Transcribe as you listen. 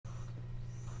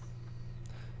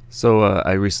So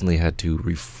I recently had to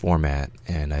reformat,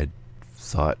 and I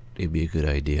thought it'd be a good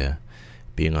idea,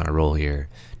 being on a roll here,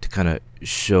 to kind of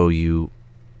show you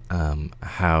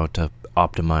how to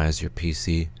optimize your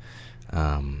PC,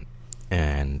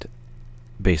 and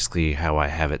basically how I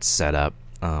have it set up.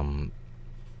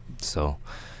 So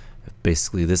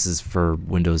basically, this is for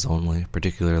Windows only,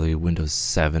 particularly Windows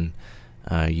 7.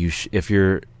 If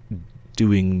you're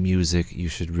doing music, you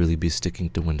should really be sticking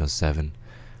to Windows 7.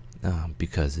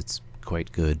 Because it's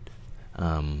quite good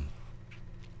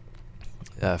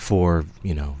for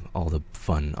all the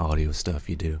fun audio stuff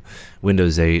you do.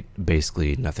 Windows 8,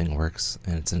 basically nothing works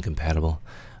and it's incompatible,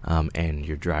 and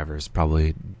your drivers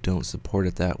probably don't support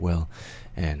it that well.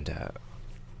 And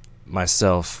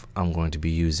myself, I'm going to be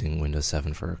using Windows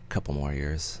 7 for a couple more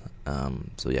years.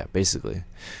 So yeah, basically,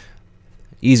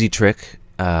 easy trick,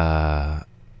 and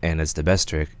it's the best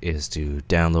trick, is to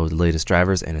download the latest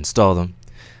drivers and install them.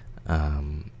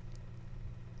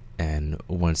 And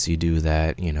once you do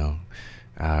that,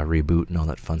 reboot and all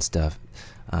that fun stuff.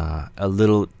 A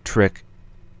little trick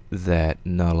that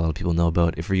not a lot of people know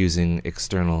about: if you're using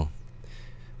external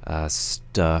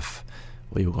stuff,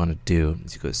 what you want to do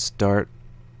is you go Start,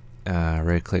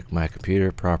 right click My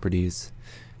Computer, Properties.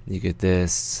 You get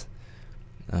this.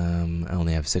 I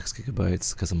only have 6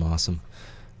 gigabytes because I'm awesome.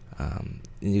 And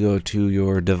you go to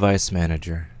your Device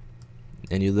Manager,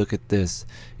 and you look at this.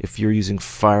 If you're using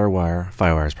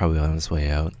FireWire is probably on its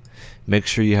way out. Make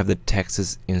sure you have the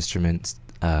Texas Instruments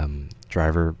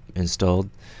driver installed.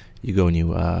 You go and you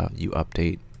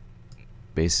update.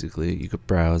 Basically, you could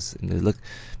browse and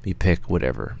you pick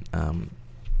whatever.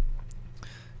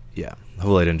 Yeah,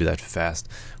 hopefully I didn't do that too fast.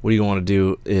 What you want to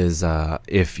do is,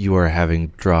 if you are having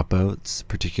dropouts,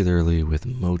 particularly with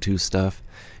Motu stuff,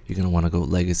 you're going to want to go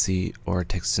Legacy or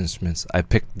Texas Instruments. I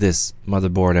picked this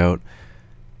motherboard out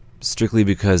strictly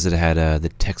because it had the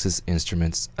Texas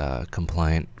Instruments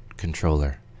compliant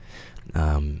controller.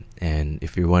 And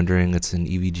if you're wondering, it's an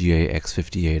EVGA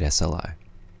X58 SLI.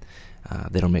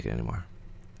 They don't make it anymore,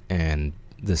 and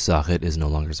the socket is no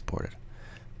longer supported.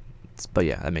 But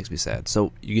yeah, that makes me sad.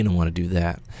 So you're gonna want to do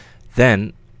that.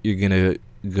 Then you're gonna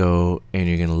go and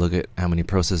you're gonna look at how many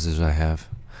processors I have,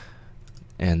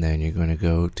 and then you're going to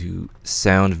go to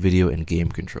Sound, Video, and Game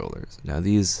Controllers. Now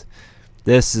this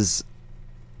is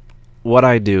what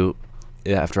I do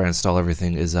after I install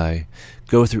everything. Is I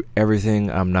go through everything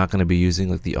I'm not going to be using,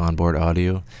 like the onboard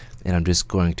audio, and I'm just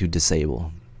going to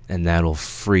disable, and that'll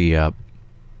free up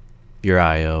your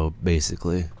I/O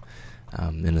basically.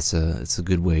 And it's a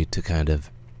good way to kind of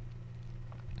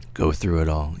go through it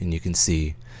all, and you can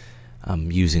see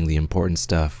I'm using the important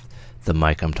stuff. The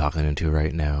mic I'm talking into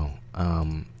right now,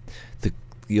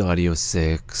 the Audio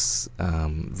 6,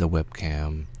 the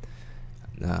webcam,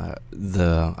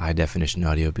 the high definition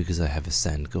audio because I have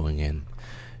Ascend going in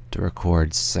to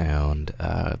record sound,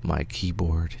 my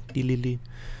keyboard,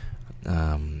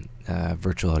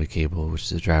 virtual audio cable, which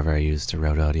is a driver I use to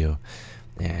route audio,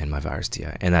 and my Virus TI,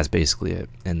 and that's basically it.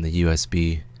 And the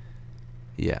USB,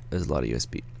 yeah, there's a lot of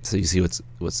USB. So you see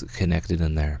what's connected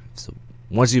in there. So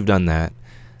once you've done that,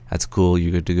 that's cool.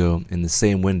 You're good to go. In the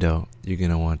same window, you're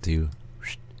gonna want to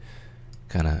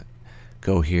kind of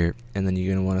go here, and then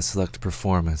you're gonna want to select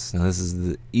performance. Now this is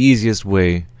the easiest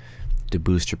way to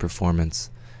boost your performance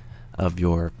of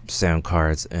your sound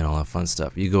cards and all that fun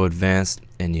stuff. You go advanced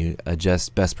and you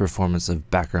adjust best performance of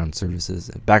background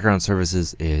services. Background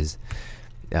services is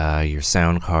your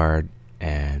sound card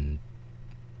and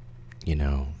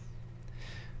your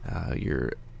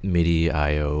MIDI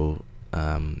I/O,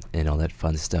 and all that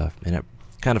fun stuff, and it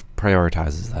kind of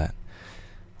prioritizes that,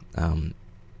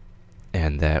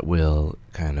 and that will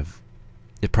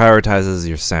it prioritizes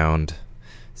your sound.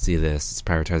 See this? It's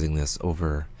prioritizing this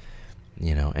over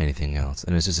anything else,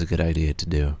 and it's just a good idea to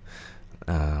do.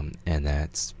 And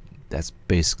that's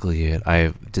basically it.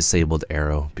 I've disabled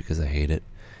Aero because I hate it,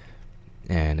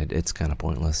 and it's kind of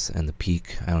pointless. And the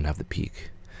peak, I don't have the peak,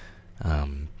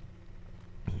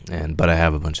 but I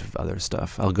have a bunch of other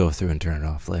stuff. I'll go through and turn it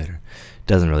off later. It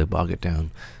doesn't really bog it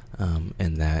down,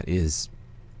 and that is,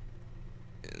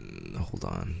 hold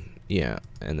on, yeah,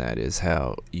 and that is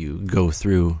how you go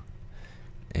through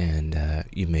and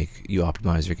you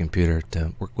optimize your computer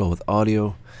to work well with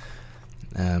audio.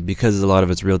 Because a lot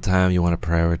of it's real time, you want to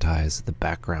prioritize the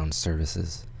background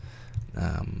services.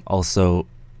 Also,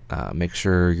 make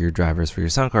sure your drivers for your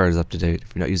sound card is up to date.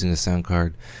 If you're not using a sound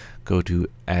card, go to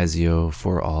ASIO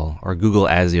for all, or Google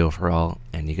ASIO for all,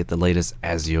 and you get the latest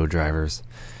ASIO drivers,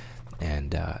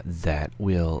 and that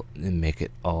will make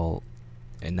it all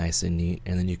nice and neat,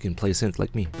 and then you can play synth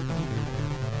like me.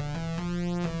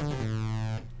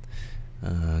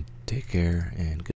 Take care and good.